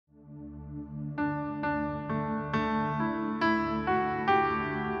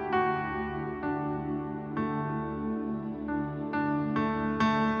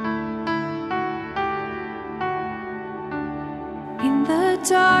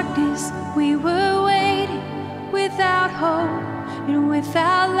darkness we were waiting, without hope and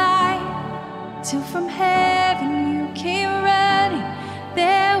without light, till from heaven you came running.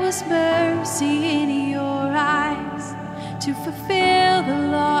 There was mercy in your eyes, to fulfill the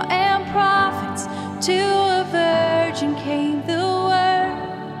law and prophets. To a virgin came the word,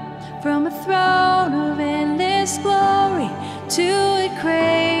 from a throne of endless glory to a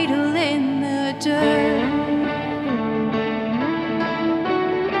cradle in the dirt.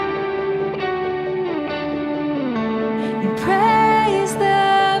 Praise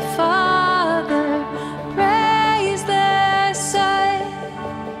the Father, praise the Son,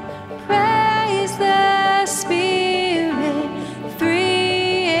 praise the Spirit,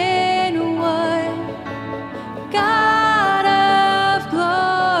 three in one. God of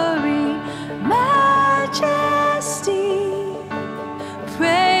glory, majesty,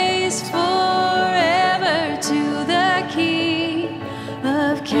 praise forever to the King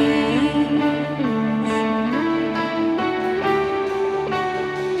of Kings.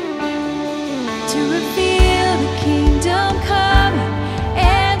 To reveal the kingdom coming,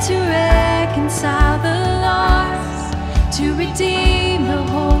 and to reconcile the lost, to redeem the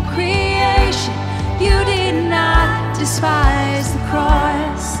whole creation. You did not despise the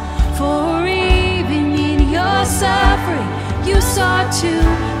cross, for even in your suffering you saw to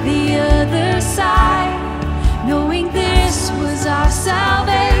the other side, knowing this was our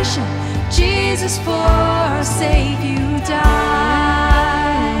salvation. Jesus, for our sake you died.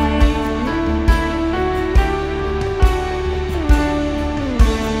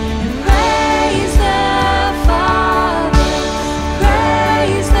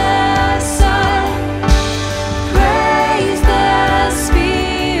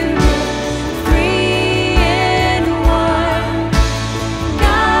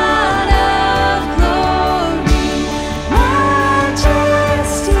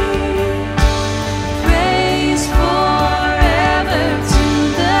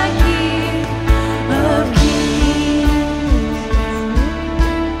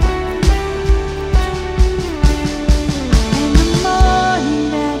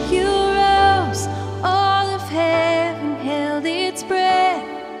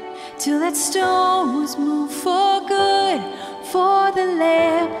 Till that stone was moved for good, for the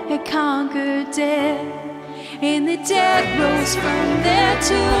Lamb had conquered death. And the dead rose from their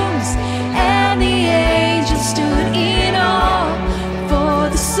tombs, and the angels stood in awe, for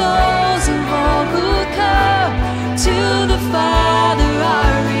the souls of all who come to the Father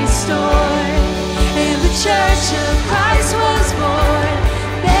are restored. And the Church of Christ was born,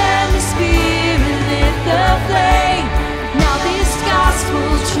 then the Spirit lit the flame. Now this gospel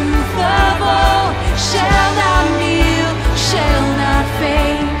truth of all shall not kneel, shall not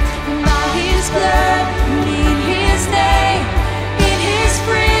faint. And by His blood and in His name, in His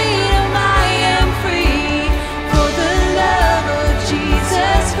freedom I am free. For the love of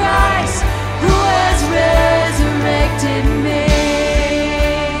Jesus Christ, who has resurrected me.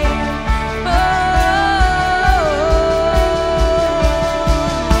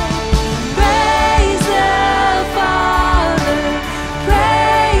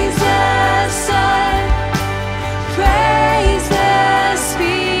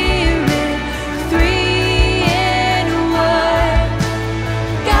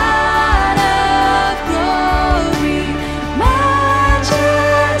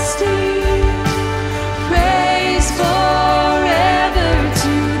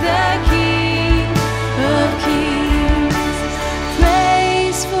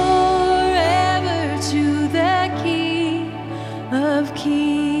 King of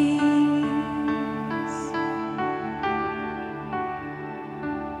Kings.